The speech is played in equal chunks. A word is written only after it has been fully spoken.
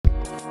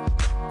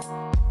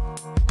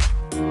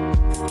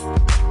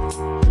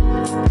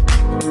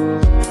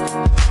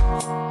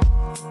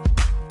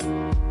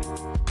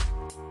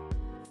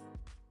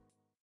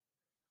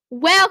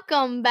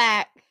Welcome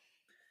back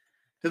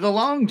to the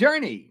Long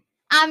Journey.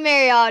 I'm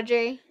Mary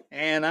Audrey.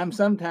 And I'm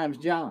sometimes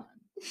John,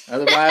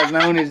 otherwise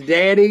known as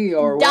Daddy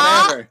or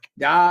Doc. whatever.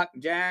 Doc,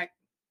 Jack,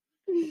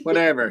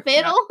 whatever.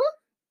 Fiddle.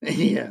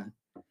 Yeah.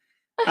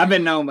 I've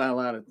been known by a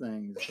lot of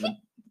things.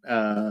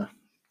 But,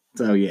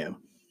 so, yeah.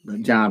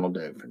 But John will do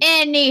it.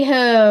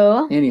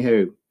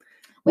 Anywho.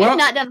 We have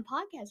not done a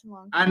podcast in a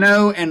long time. I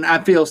know, and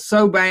I feel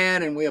so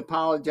bad, and we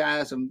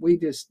apologize. And we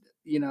just,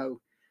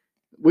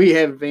 we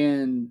have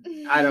been,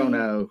 I don't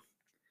know.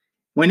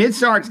 When it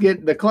starts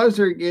the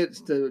closer it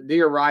gets to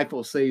deer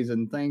rifle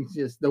season,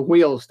 the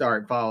wheels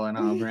start falling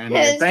off around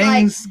here.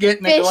 Things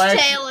get neglected.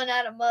 Fishtailing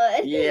out of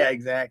mud. Yeah,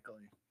 exactly.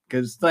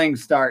 Because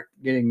things start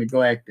getting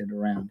neglected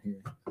around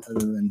here, other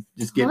than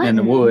just getting in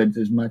the woods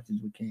as much as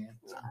we can.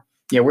 So,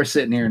 yeah, we're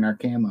sitting here in our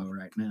camo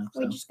right now.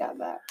 So. We just got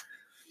back.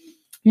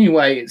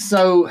 Anyway,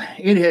 so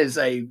it is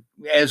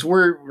as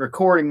we're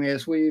recording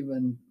this, we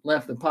even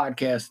left the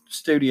podcast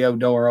studio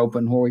door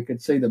open where we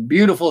could see the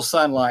beautiful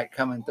sunlight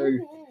coming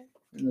through.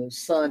 The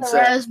sunset.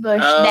 The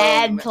Rosebush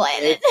Dad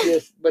planet.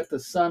 But the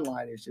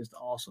sunlight is just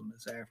awesome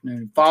this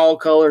afternoon. Fall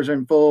colors are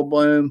in full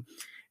bloom.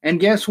 And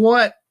guess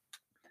what?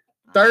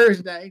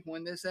 Thursday,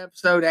 when this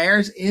episode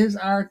airs, is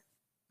our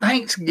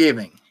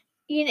Thanksgiving.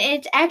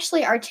 It's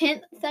actually our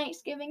 10th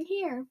Thanksgiving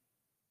here.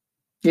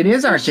 It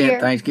is our 10th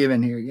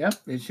Thanksgiving here. Yep,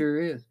 it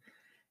sure is.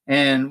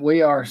 And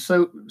we are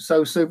so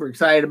super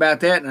excited about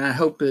that. And I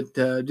hope that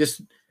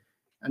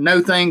I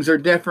know things are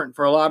different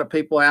for a lot of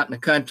people out in the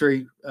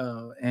country.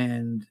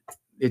 And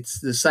it's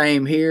the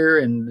same here,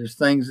 and there's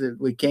things that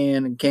we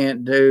can and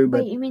can't do.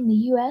 But wait, you mean the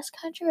U.S.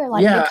 country or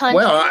the country?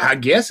 Well, I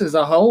guess as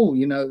a whole,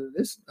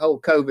 this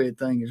whole COVID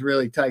thing is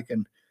really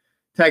taking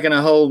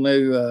a whole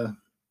new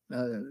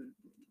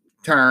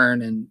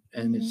turn, and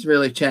it's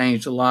really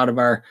changed a lot of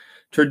our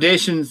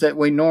traditions that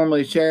we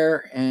normally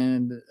share,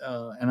 and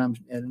I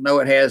know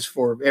it has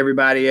for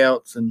everybody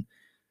else,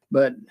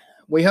 but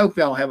we hope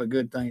y'all have a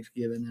good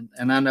Thanksgiving,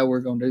 and I know we're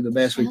going to do the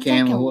best we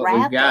can with what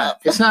we've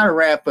got. It's not a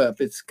wrap up.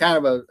 It's kind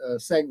of a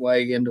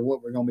segue into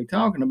what we're going to be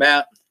talking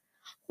about.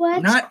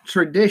 What? Not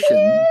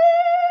traditions.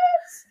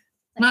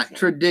 Not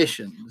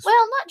traditions.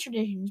 Well, not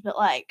traditions, but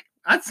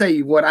I'd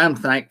say what I'm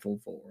thankful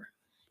for.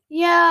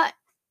 Yeah,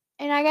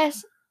 and I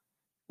guess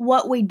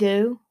what we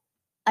do.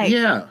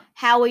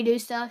 How we do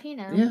stuff,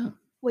 Yeah.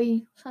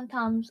 We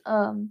sometimes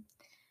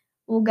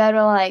we'll go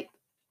to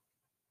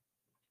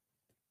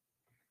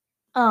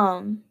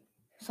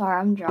sorry,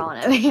 I'm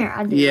drawing over here.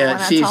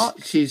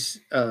 She's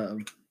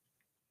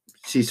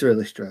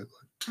really struggling.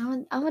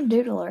 I'm a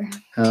doodler.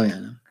 Oh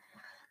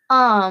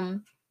yeah.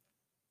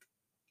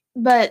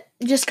 But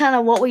just kind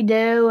of what we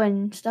do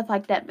and stuff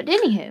like that. But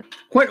anywho,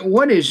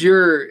 what is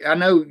your? I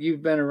know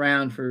you've been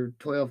around for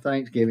 12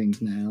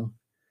 Thanksgivings now.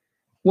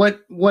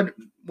 What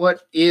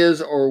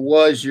is or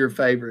was your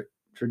favorite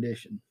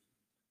tradition?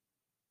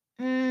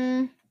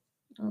 Oh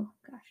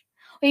gosh,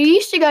 we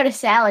used to go to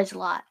Sally's a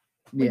lot.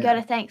 We go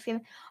to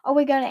Thanksgiving. Or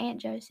we go to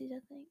Aunt Josie's, I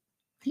think.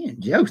 Aunt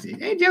Josie?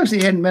 Aunt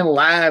Josie hadn't been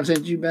alive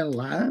since you've been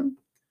alive.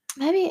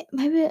 Maybe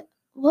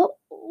what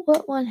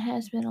one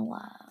has been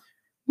alive?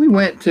 We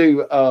went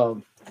to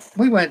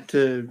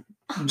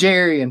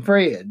Jerry and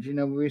Fred.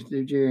 We used to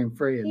do Jerry and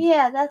Fred.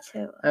 Yeah, that's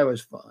who. That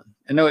was fun.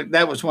 And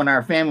that was when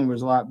our family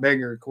was a lot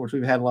bigger. Of course,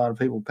 we've had a lot of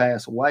people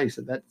pass away,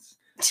 so that's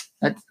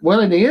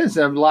well, it is.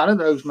 A lot of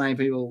those main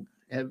people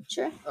have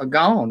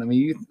gone. I mean,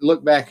 you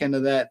look back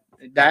into that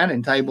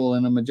dining table,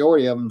 and the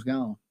majority of them's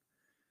gone.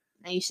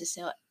 I used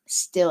to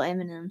steal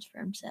M&Ms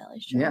from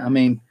Sally's. Yeah, I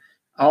mean,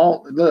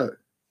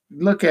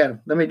 look at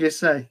them. Let me just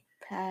say,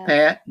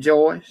 Pat,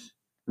 Joyce,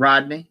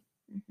 Rodney,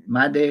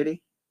 my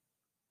daddy,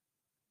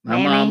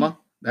 my mama.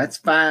 That's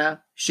 5.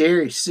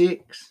 Sherry,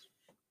 6.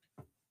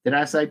 Did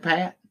I say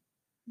Pat?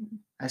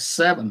 That's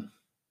 7.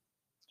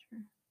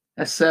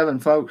 That's 7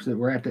 folks that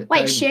were at that table.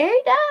 Wait,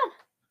 Sherry died?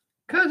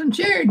 Cousin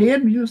Sherry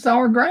did. You saw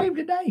her grave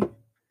today.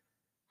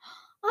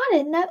 I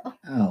didn't know.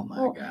 Oh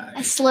my gosh.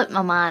 I slipped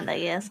my mind, I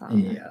guess.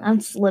 I'm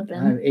slipping.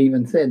 I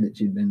even said that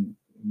you'd been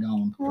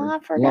gone for I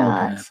forgot. A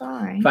long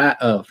time.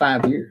 Sorry.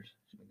 5 years.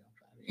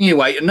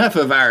 Anyway, enough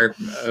of our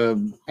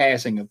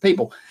passing of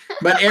people.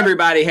 But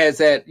everybody has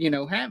that,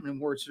 happening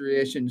where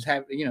traditions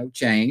have,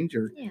 change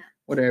or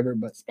whatever.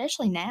 But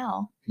especially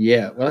now.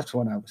 Yeah, well, that's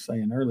what I was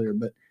saying earlier.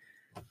 But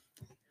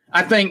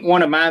I think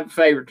one of my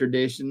favorite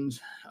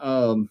traditions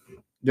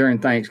during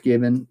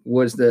Thanksgiving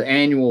was the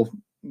annual.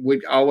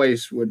 We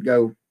always would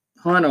go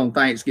hunt on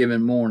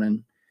Thanksgiving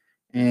morning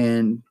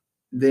and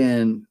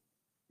then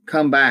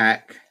come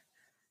back,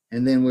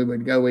 and then we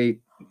would go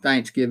eat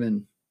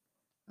Thanksgiving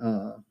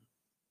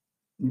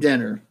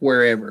dinner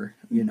wherever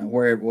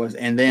it was,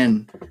 and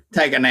then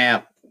take a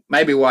nap,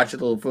 maybe watch a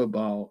little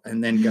football,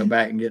 and then go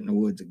back and get in the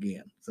woods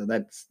again. So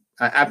that's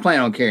I plan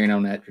on carrying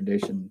on that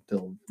tradition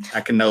until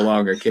I can no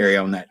longer carry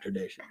on that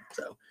tradition.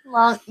 So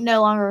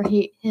no longer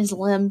his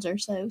limbs are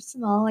so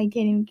small he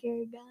can't even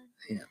carry a gun.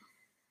 Yeah.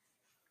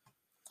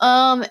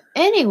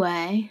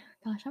 Anyway,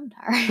 gosh, I'm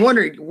tired.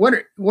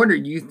 What are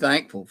you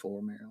thankful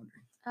for, Mary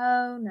Audrey?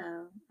 Oh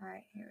no! All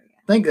right, here we go.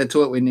 I think that's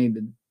what we need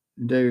to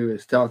do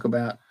is talk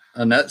about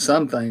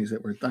some things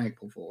that we're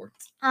thankful for.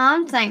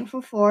 I'm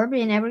thankful for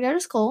being able to go to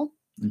school.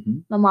 Mm-hmm.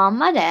 My mom,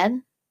 my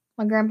dad,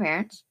 my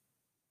grandparents,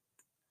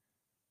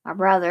 my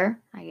brother,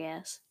 I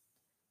guess.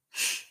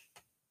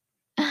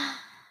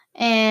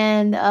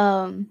 And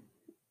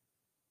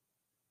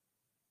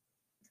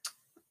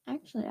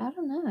actually, I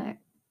don't know.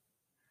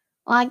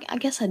 Well, I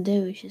guess I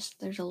do. It's just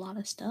there's a lot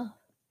of stuff.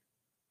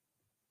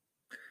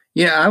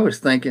 Yeah, I was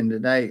thinking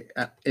today.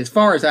 As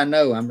far as I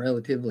know, I'm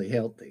relatively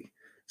healthy,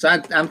 so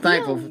I'm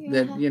thankful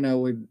that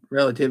we're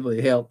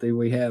relatively healthy.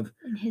 We have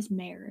in his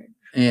marriage.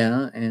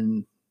 Yeah,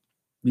 and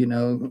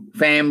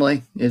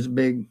family is a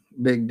big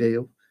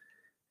deal.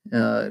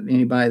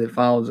 Anybody that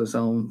follows us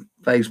on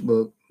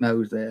Facebook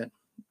knows that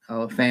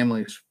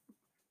family is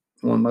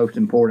one of the most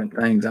important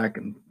things I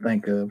can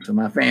think of. So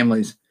my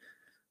family's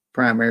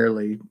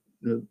primarily,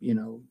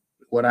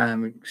 what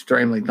I'm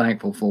extremely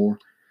thankful for.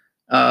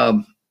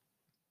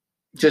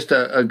 Just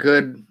a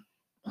good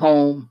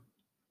home,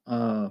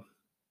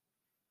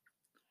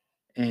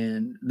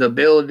 and the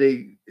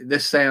ability.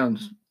 This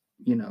sounds,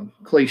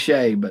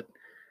 cliche, but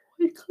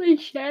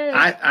cliche.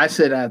 I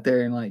sit out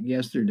there and like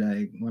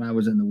yesterday when I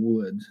was in the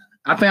woods,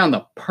 I found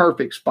the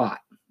perfect spot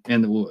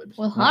in the woods.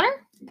 With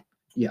Hunter?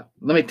 Yeah.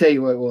 Let me tell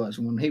you what it was.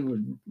 When he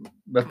was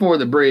before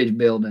the bridge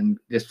building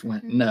just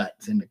went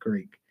nuts in the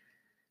creek.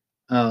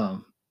 I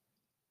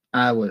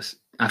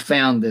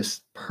found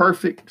this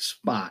perfect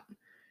spot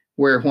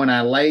where when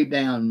I laid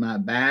down my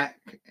back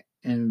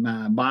and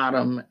my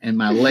bottom and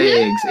my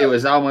legs, it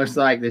was almost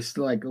like this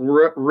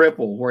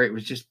ripple where it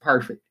was just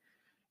perfect.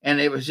 And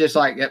it was just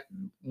like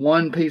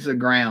one piece of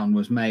ground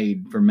was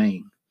made for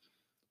me.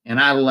 And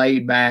I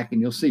laid back, and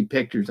you'll see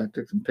pictures. I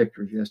took some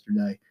pictures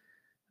yesterday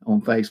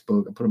on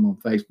Facebook. I put them on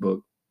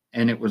Facebook.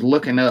 And it was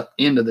looking up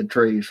into the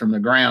trees from the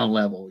ground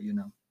level,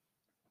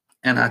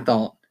 And I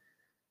thought,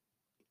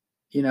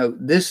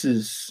 this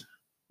is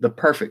the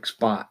perfect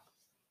spot.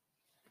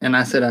 And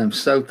I said, I'm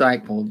so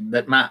thankful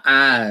that my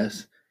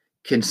eyes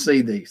can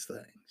see these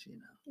things,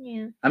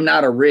 Yeah. I'm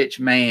not a rich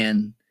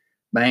man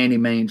by any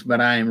means, but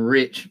I am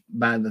rich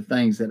by the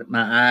things that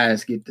my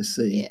eyes get to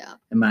see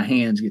and my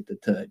hands get to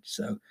touch.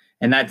 So,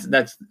 and that's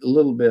a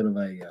little bit of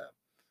a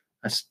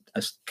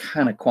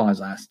kind of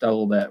quasi. I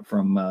stole that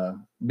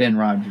from Ben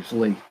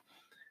Rogers-Lee,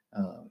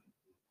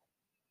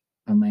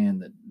 a man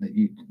that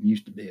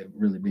used to be a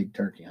really big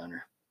turkey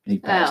hunter. He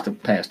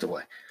passed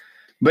away.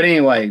 But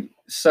anyway,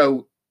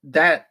 so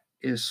that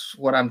is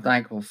what I'm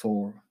thankful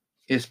for.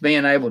 It's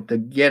being able to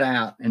get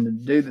out and to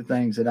do the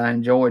things that I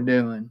enjoy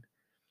doing,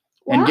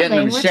 and getting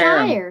them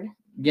share them,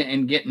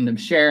 getting them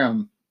share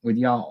them with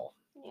y'all.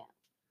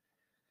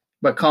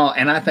 Yeah.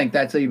 And I think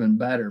that's even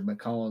better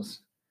because,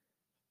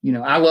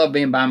 I love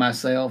being by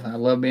myself. I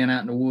love being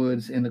out in the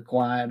woods, in the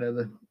quiet of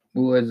the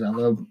woods. I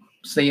love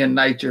seeing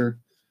nature,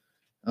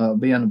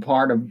 being a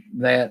part of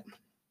that.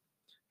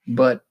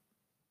 But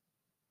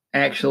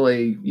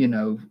actually,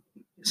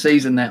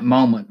 seizing that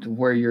moment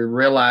where you're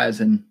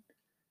realizing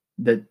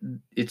that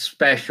it's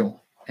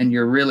special and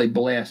you're really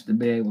blessed to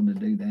be able to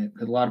do that,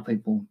 because a lot of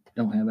people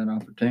don't have that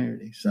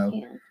opportunity. So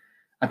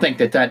I think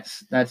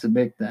that's a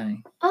big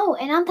thing. Oh,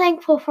 and I'm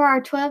thankful for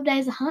our 12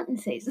 days of hunting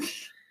season.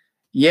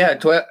 Yeah,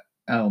 12.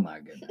 Oh my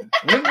goodness.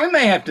 we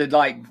may have to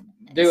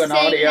do an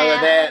audio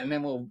of that, and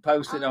then we'll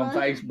post it on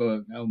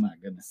Facebook. Oh my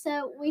goodness.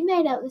 So we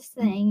made up this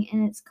thing,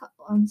 and it's called,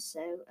 I'm such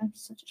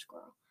a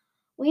squirrel.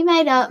 We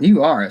made up.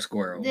 You are a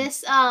squirrel.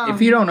 This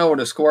if you don't know what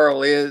a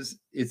squirrel is,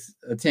 it's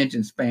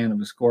attention span of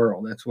a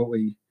squirrel. That's what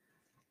we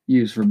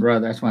use for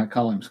brother. That's why I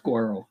call him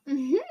Squirrel,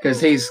 because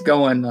he's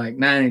going like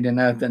 90 to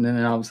nothing, and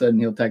then all of a sudden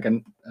he'll take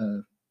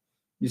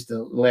just a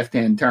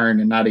left-hand turn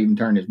and not even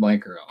turn his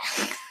blinker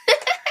off.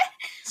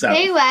 So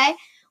anyway,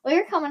 we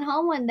were coming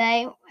home one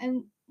day,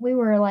 and we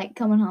were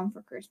coming home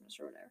for Christmas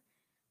or whatever,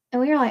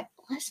 and we were like,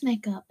 let's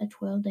make up a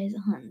 12 days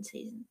of hunting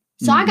season.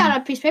 So I got a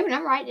piece of paper and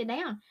I'm writing it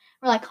down.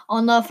 We're like,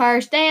 on the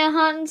first day of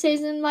hunting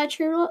season, my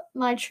true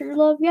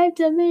love gave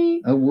to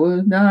me a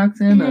wood duck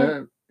in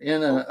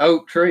a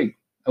oak tree.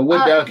 A wood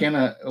duck in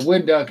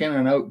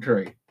an oak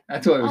tree.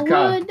 That's what it was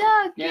called. A wood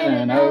duck in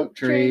an oak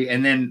tree.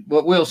 And then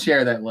we'll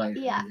share that later.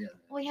 Yeah.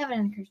 We have it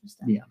in the Christmas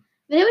stuff. Yeah.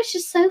 But it was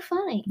just so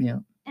funny. Yeah.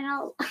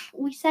 And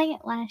we sang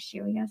it last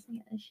year. We gotta sing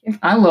it this year.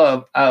 I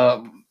love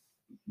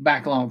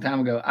back a long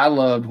time ago. I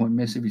loved when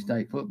Mississippi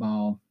State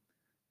football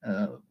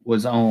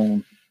was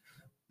on.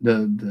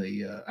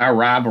 Our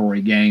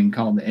rivalry game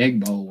called the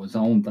Egg Bowl was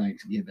on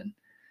Thanksgiving.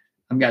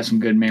 I've got some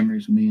good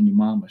memories of me and your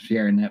mama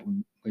sharing that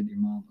with your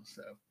mama.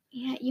 So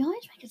yeah, you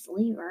always make us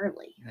leave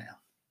early. Yeah,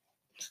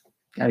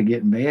 got to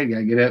get in bed. Got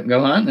to get up and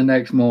go hunting the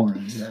next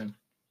morning. So,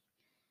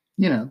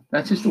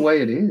 that's just the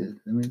way it is.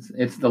 I mean,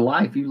 it's the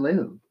life you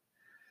live.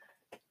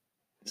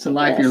 It's the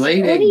life you're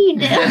leading. What are you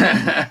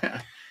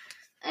doing?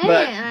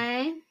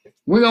 But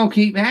we're gonna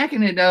keep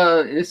hacking it.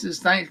 This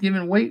is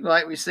Thanksgiving week,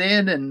 like we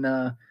said, and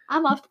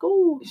I'm off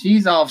school.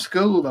 She's off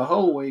school the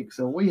whole week,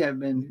 so we have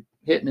been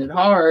hitting it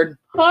hard.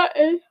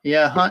 Hunting.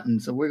 Yeah, hunting.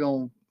 So we're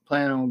gonna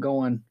plan on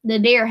going. The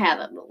deer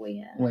haven't, but we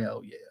have.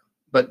 Well, yeah,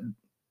 but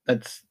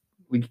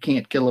we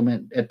can't kill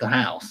them at the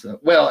house. So,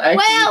 well,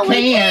 actually,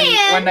 we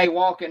can when they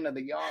walk into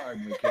the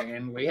yard. We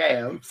can. We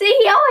have. See,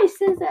 he always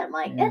says that. I'm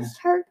like, that's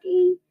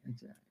turkey.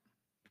 That's right.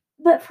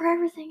 But for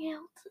everything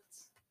else,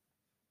 it's...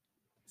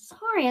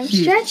 Sorry, I'm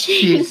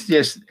stretching.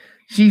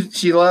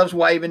 She loves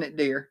waving at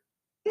deer.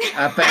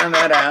 I found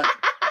that out.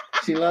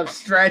 She loves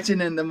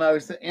stretching in the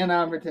most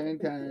inopportune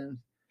times.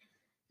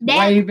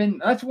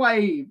 Waving. Let's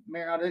wave,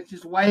 Meryl. Let's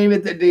just wave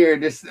at the deer,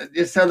 just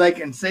so they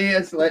can see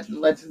us.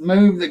 Let's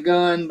move the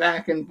gun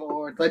back and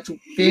forth. Let's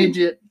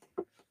fidget.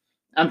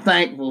 I'm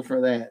thankful for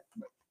that.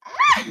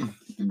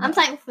 I'm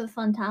thankful for the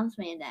fun times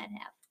me and Dad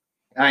have.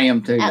 I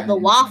am too. At the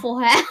Waffle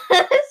House.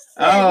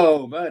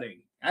 Oh,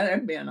 buddy,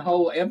 that'd be a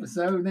whole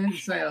episode in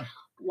itself.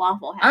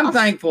 Waffle House. I'm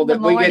thankful that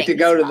we get to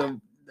go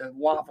to the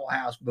Waffle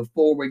House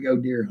before we go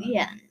deer hunting.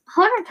 Yeah,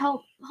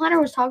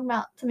 Hunter was talking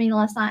about to me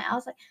last night. I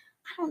was like,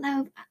 I don't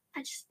know.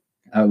 I just.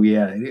 Oh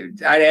yeah,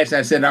 I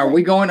said, are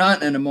we going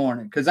hunting in the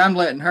morning? Because I'm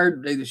letting her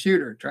be the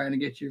shooter, trying to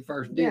get your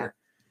first deer.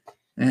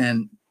 Yeah.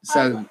 And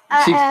so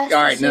she's all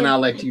right. And then I'll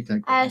let you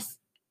take. I asked,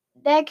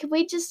 Dad, could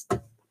we just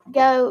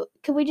go?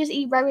 Could we just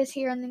eat breakfast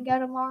here and then go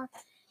tomorrow?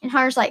 And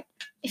Hunter's like,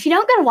 if you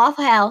don't go to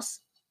Waffle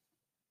House,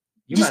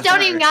 just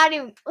don't even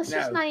let's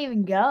just not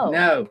even go.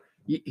 No,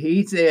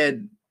 he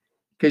said,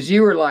 because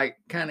you were like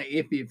kind of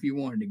iffy if you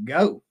wanted to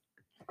go.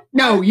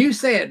 No, you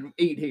said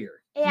eat here.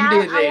 Yeah,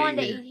 I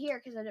wanted to eat here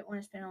because I didn't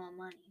want to spend all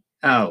my money.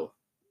 Oh,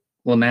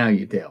 well, now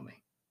you tell me.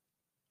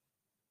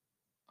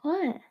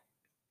 What?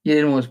 You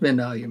didn't want to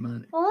spend all your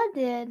money. Well, I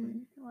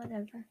did.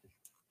 Whatever.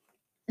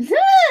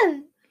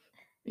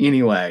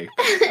 Anyway,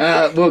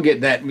 we'll get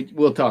that.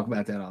 We'll talk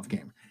about that off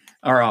camera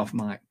or off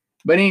mic.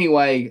 But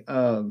anyway,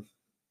 I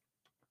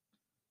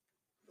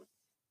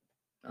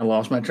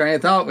lost my train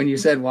of thought when you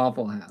said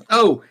Waffle House.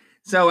 Oh,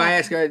 so I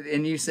asked her,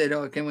 and you said,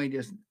 "Oh, can we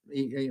just,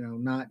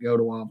 not go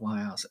to Waffle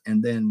House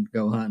and then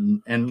go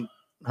hunting?" And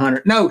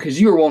Hunter, no, because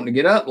you were wanting to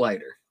get up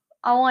later.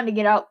 I wanted to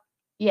get up,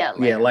 later.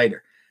 Yeah,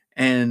 later.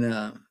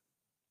 And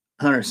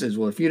Hunter says,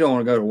 "Well, if you don't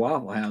want to go to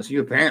Waffle House,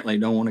 you apparently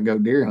don't want to go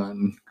deer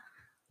hunting."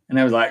 And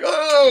I was like,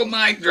 "Oh,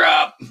 mic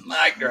drop."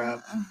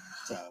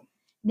 So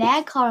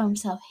Dad called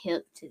himself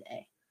hip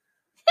today.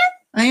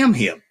 I am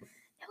hip.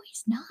 No,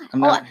 he's not.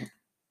 I'm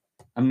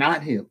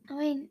not hip. I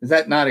mean, is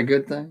that not a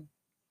good thing?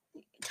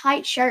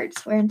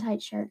 Wearing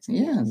tight shirts.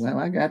 Yeah, well,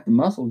 I got the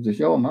muscles to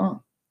show them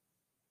off.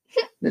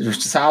 There's a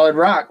solid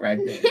rock right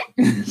there.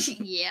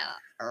 Yeah,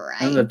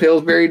 right. I'm the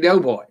Pillsbury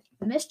Doughboy.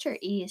 Mr.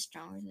 E is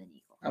stronger than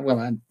you. Well,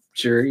 I'm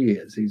sure he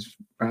is. He's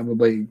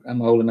probably,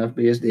 I'm old enough to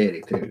be his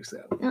daddy too,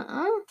 so.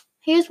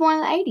 He was born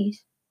in the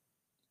 80s.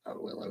 Oh,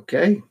 well,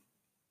 okay.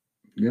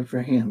 Good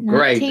for him.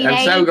 Great.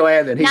 I'm so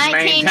glad that he's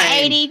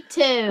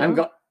 1982. I'm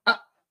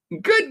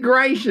good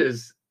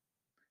gracious.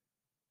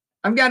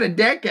 I've got a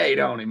decade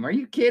on him. Are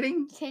you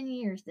kidding? 10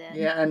 years then.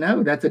 Yeah, I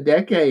know. That's a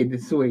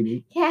decade,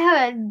 sweetie.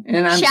 Yeah,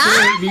 and I'm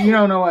sure you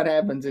don't know what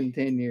happens in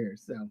 10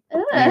 years. So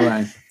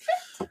anyway,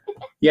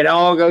 it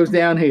all goes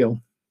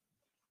downhill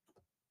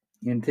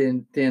in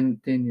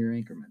 10-year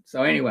increments.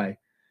 So anyway,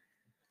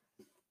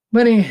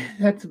 but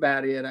that's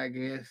about it, I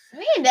guess.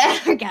 Me and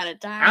Dad are kind of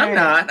tired. I'm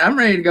not. I'm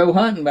ready to go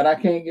hunting, but I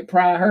can't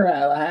pry her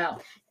out of the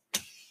house.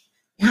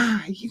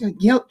 Ah, you gonna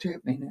guilt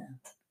trip me now.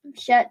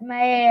 Shut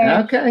my ear.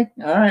 Okay.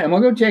 All right. I'm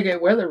going to go check that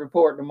weather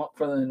report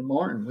for in the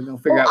morning. We're going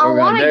to figure out what we're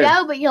going to do. I want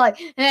to go, but you're like,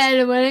 I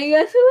don't want to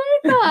go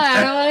to my car.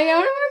 I don't want to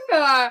go to my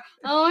car.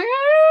 I want to go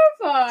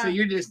to my car. So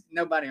you're just,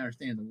 nobody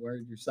understands the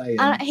words you're saying.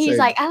 He's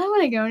like, I don't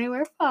want to go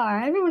anywhere far.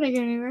 I don't want to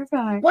go anywhere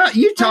far. Well,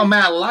 you talking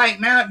about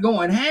lighting out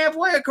going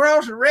halfway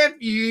across the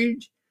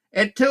refuge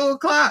at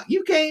 2:00.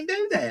 You can't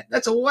do that.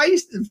 That's a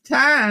waste of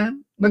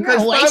time.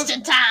 Because a waste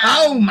of time.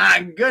 Oh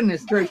my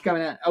goodness, Trish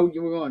coming out. Oh,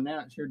 you were going to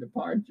announce your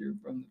departure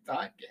from the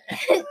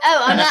podcast.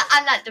 I'm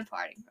not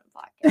departing from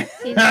the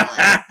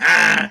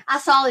podcast. I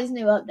saw these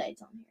new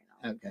updates on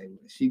here. Okay,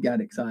 well, she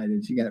got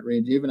excited. She got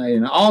rejuvenated.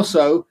 And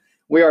also,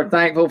 we are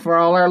thankful for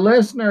all our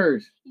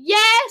listeners.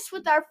 Yes,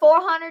 with our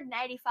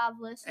 485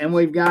 listeners. And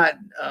we've got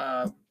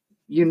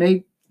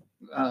unique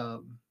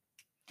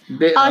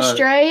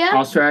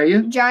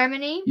Australia,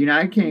 Germany,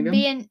 United Kingdom,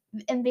 in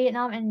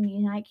Vietnam, and the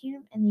United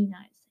Kingdom, and the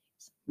United States.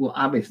 Well,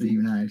 obviously the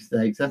United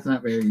States. That's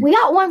not very. We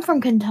got one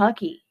from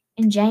Kentucky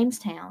in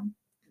Jamestown.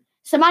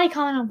 Somebody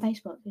comment on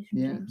Facebook.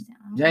 Yeah,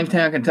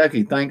 Jamestown,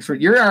 Kentucky. Thanks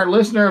you're our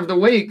listener of the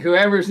week.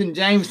 Whoever's in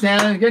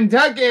Jamestown,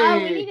 Kentucky. Oh,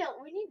 we need to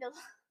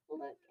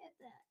look at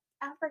that.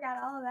 I forgot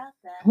all about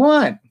that.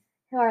 What?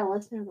 Who our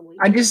listener of the week?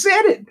 I just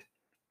said it.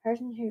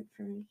 Person who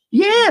from.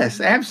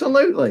 Yes,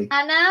 absolutely.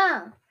 I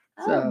know.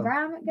 So,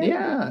 Brian McGovern.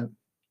 Yeah.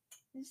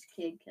 This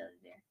kid killed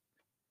it there.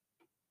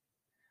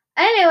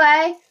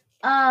 Anyway,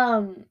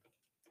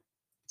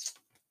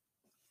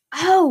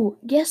 oh,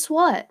 guess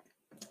what?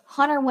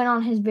 Hunter went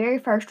on his very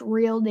first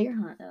real deer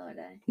hunt the other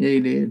day. Yeah, he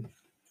did.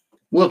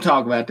 We'll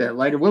talk about that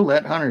later. We'll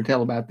let Hunter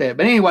tell about that.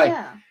 But anyway,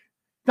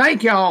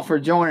 Thank y'all for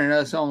joining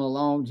us on the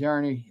long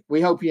journey.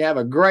 We hope you have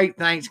a great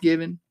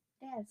Thanksgiving.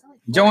 Yeah, it's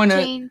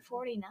only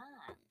 14:49.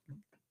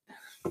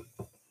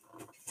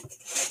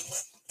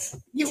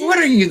 What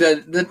are you,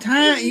 the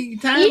timekeeper?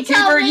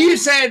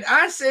 me.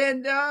 I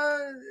said,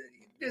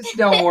 just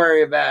don't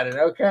worry about it,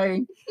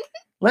 okay?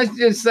 Let's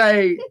just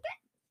say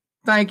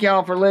thank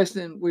y'all for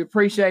listening. We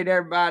appreciate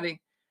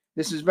everybody.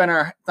 This has been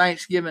our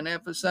Thanksgiving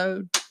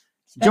episode.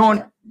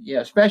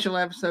 Special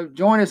episode.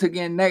 Join us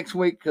again next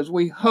week because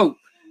we hope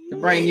to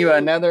bring you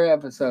another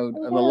episode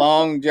of The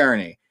Long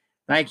Journey.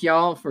 Thank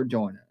y'all for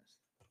joining us.